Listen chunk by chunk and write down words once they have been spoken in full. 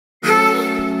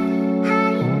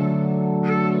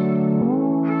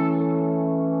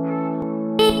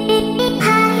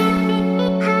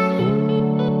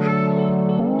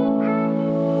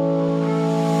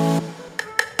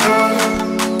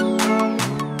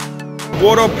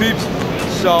What up, peeps?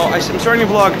 So I'm starting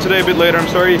to vlog today a bit later. I'm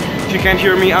sorry if you can't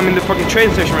hear me. I'm in the fucking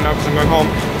train station right now because I'm going home.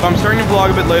 But I'm starting to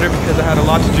vlog a bit later because I had a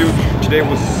lot to do. Today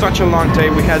was such a long day.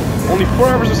 We had only 4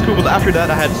 hours of school, but after that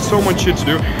I had so much shit to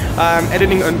do. I'm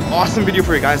editing an awesome video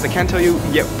for you guys. I can't tell you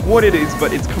yet what it is,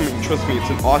 but it's coming. Trust me, it's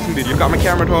an awesome video. I've got my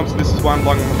camera at home, so this is why I'm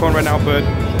vlogging on my phone right now, but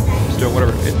still,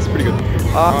 whatever. It's pretty good.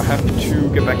 I have to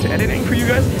get back to editing for you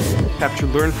guys. Have to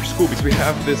learn for school because we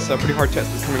have this pretty hard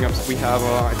test that's coming up. So we have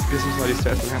it's a business studies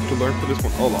test, and I have to learn for this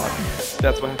one a lot. So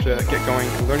that's why I have to get going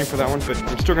and learning for that one. But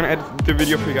I'm still gonna edit the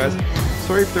video for you guys.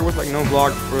 Sorry if there was like no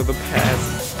vlog for the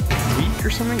past week or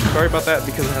something. Sorry about that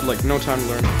because I had like no time to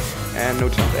learn and no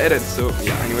time to edit. So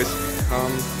yeah, anyways,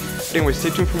 but anyway, stay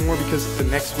tuned for more because the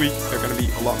next week there are gonna be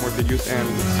a lot more videos, and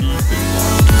we'll see you soon.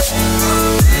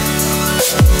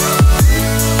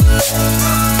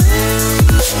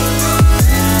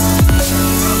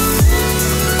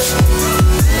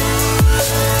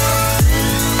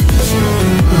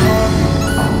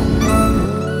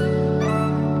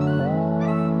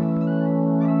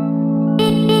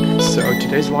 So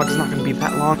today's vlog is not going to be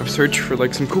that long. I've searched for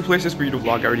like some cool places for you to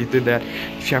vlog. I already did that.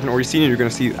 If you haven't already seen it, you're going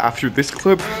to see it after this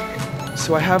clip.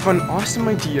 So I have an awesome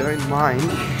idea in mind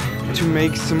to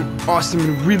make some awesome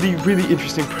and really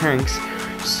interesting pranks.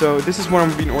 So this is what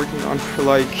I've been working on for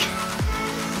like,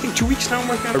 I think 2 weeks now. I'm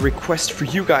working on a request for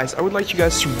you guys. I would like you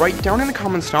guys to write down in the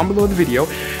comments down below the video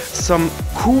some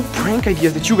cool prank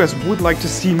ideas that you guys would like to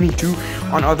see me do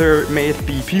on other, may it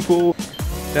be people.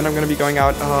 Then I'm going to be going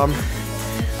out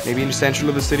maybe in the center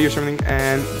of the city or something,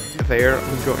 and there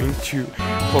I'm going to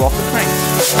pull off the prank.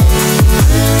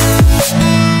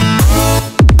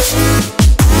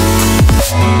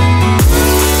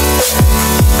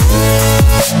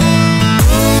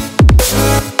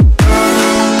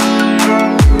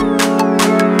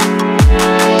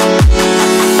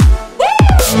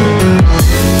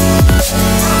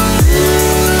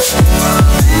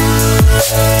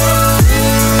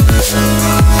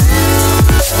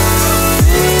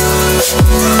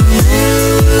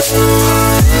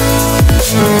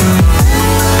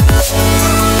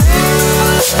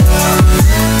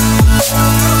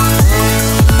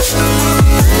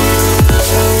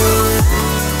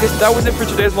 That was it for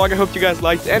today's vlog. I hope you guys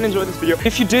liked and enjoyed this video.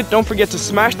 If you did, don't forget to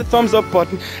smash the thumbs up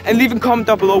button and leave a comment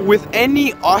down below with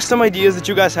any awesome ideas that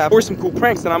you guys have or some cool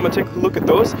pranks. Then I'm gonna take a look at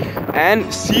those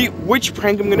and see which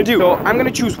prank I'm gonna do. So I'm gonna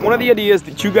choose one of the ideas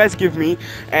that you guys give me,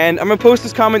 and I'm gonna post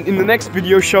this comment in the next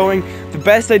video showing the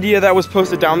best idea that was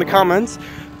posted down in the comments.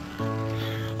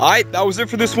 Alright, that was it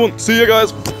for this one. See you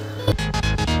guys.